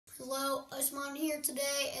Hello, Iceman here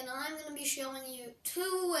today, and I'm going to be showing you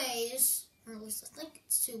two ways, or at least I think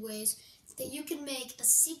it's two ways, that you can make a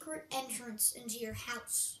secret entrance into your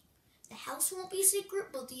house. The house won't be secret,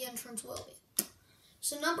 but the entrance will be.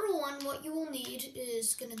 So number one, what you will need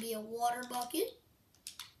is going to be a water bucket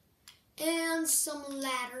and some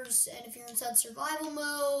ladders, and if you're inside survival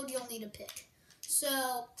mode, you'll need a pick.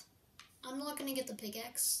 So I'm not going to get the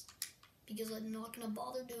pickaxe because I'm not going to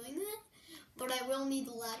bother doing that. But I will need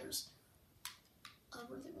the ladders. I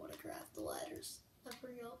really want to craft the ladders. I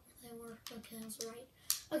forgot they were. Okay, that's right.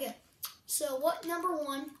 Okay, so number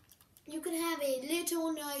one, you could have a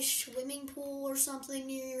little nice swimming pool or something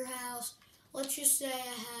near your house. Let's just say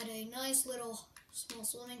I had a nice little small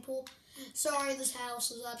swimming pool. Sorry, this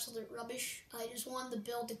house is absolute rubbish. I just wanted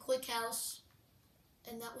to build a quick house,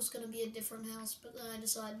 and that was going to be a different house, but then I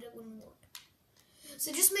decided it wouldn't work.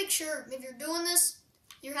 So just make sure, if you're doing this,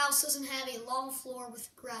 your house doesn't have a lava floor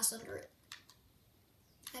with grass under it.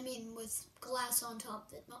 I mean, with glass on top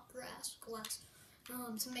of it, not grass, glass.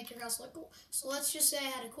 To make your house look cool. So let's just say I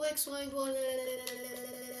had a quick swimming pool.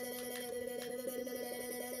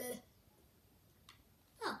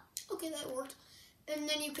 Oh, okay, that worked. And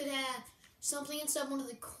then you could have something inside one of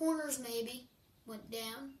the corners maybe. Went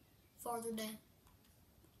down, farther down.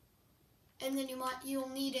 And then you'll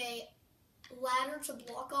need a ladder to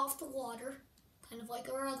block off the water, kind of like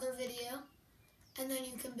our other video. And then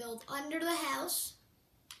you can build under the house.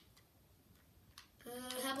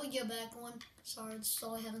 How about we go back one? Sorry, it's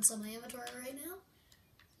all I have inside my inventory right now.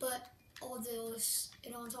 But all those,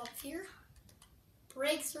 on top of here.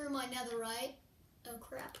 Break through my netherite. Oh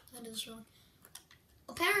crap, I did this wrong.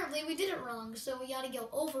 Apparently we did it wrong, so we gotta go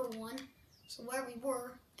over one. So where we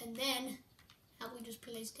were, and then how we just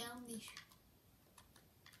place down these.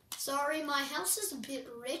 Sorry, my house is a bit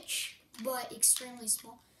rich, but extremely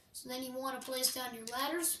small. So then you want to place down your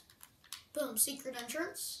ladders. Boom, secret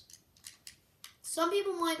entrance. Some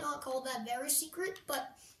people might not call that very secret,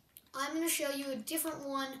 but I'm going to show you a different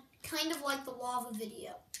one, kind of like the lava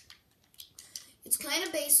video. It's kind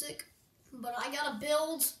of basic, but I got to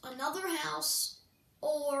build another house,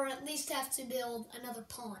 or at least have to build another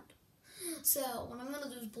pond. So what I'm going to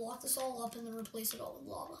do is block this all up and then replace it all with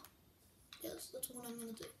lava. Yes, that's what I'm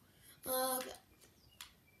going to do. Okay.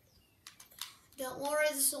 Don't worry,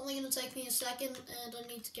 this is only going to take me a second, and I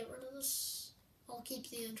need to get rid of this. I'll keep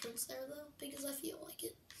the entrance there, though, because I feel like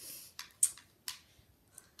it.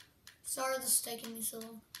 Sorry this is taking me so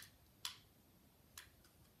long.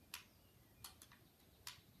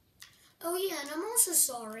 Oh yeah, and I'm also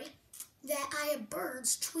sorry that I have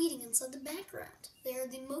birds tweeting inside the background. They are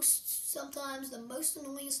sometimes the most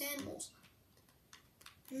annoyingest animals.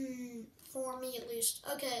 For me at least.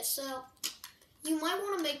 Okay, so you might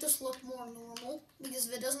want to make this look more normal, because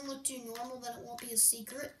if it doesn't look too normal, then it won't be a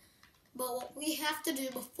secret. But what we have to do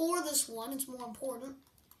before this one, it's more important,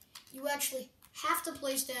 you actually have to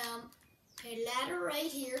place down a ladder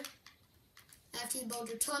right here, after you build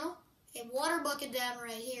your tunnel, a water bucket down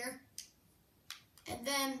right here, and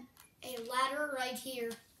then a ladder right here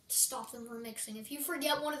to stop them from mixing. If you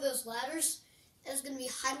forget one of those ladders, that's going to be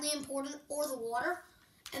highly important, or the water.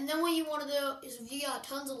 And then what you want to do is, if you got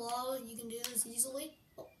tons of lava, you can do this easily.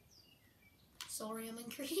 Oh, sorry, I'm in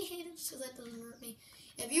creative, so that doesn't hurt me.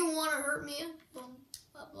 If you want to hurt me, well,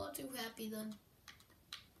 I'm not too happy then.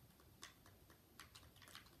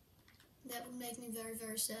 That would make me very,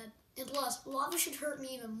 very sad. And plus, lava should hurt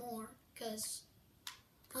me even more, because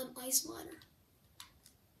I'm Ice Miner.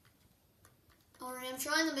 Alright, I'm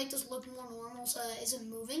trying to make this look more normal so that it isn't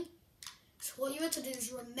moving. So what you have to do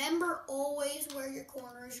is remember always where your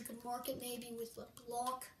corner is. You can mark it maybe with a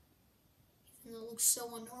block, even though it looks so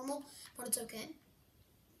unnormal, but it's okay.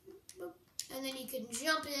 And then you can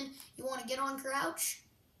jump in. You want to get on crouch,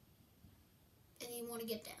 and you want to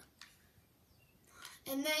get down.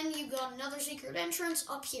 And then you got another secret entrance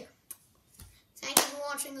up here. Thank you for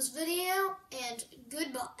watching this video, and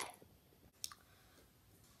goodbye.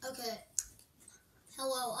 Okay.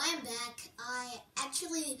 Hello, I am back. I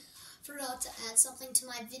actually forgot to add something to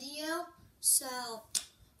my video. So,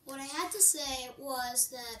 what I had to say was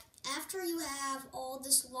that after you have all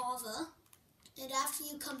this lava, and after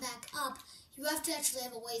you come back up, you have to actually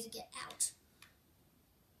have a way to get out.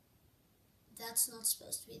 That's not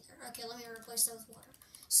supposed to be there. Okay, let me replace that with water.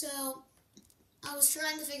 So, I was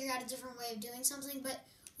trying to figure out a different way of doing something, but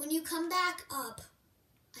when you come back up,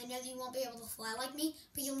 I know that you won't be able to fly like me,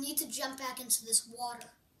 but you'll need to jump back into this water.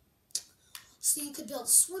 So you could build a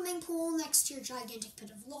swimming pool next to your gigantic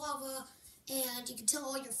pit of lava, and you could tell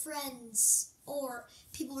all your friends or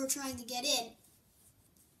people who are trying to get in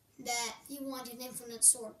that you want an infinite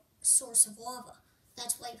source of lava.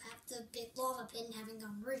 That's why you have the big lava pit and haven't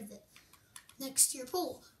gotten rid of it next to your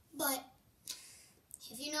pool. But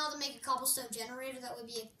if you know how to make a cobblestone generator, that would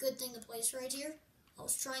be a good thing to place right here. I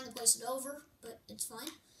was trying to place it over, but it's fine.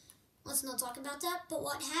 Let's not talk about that. But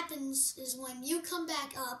what happens is when you come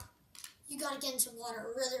back up, you gotta get into water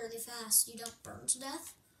really, really fast. You don't burn to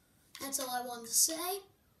death. That's all I wanted to say.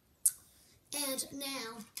 And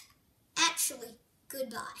now, actually,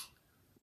 goodbye.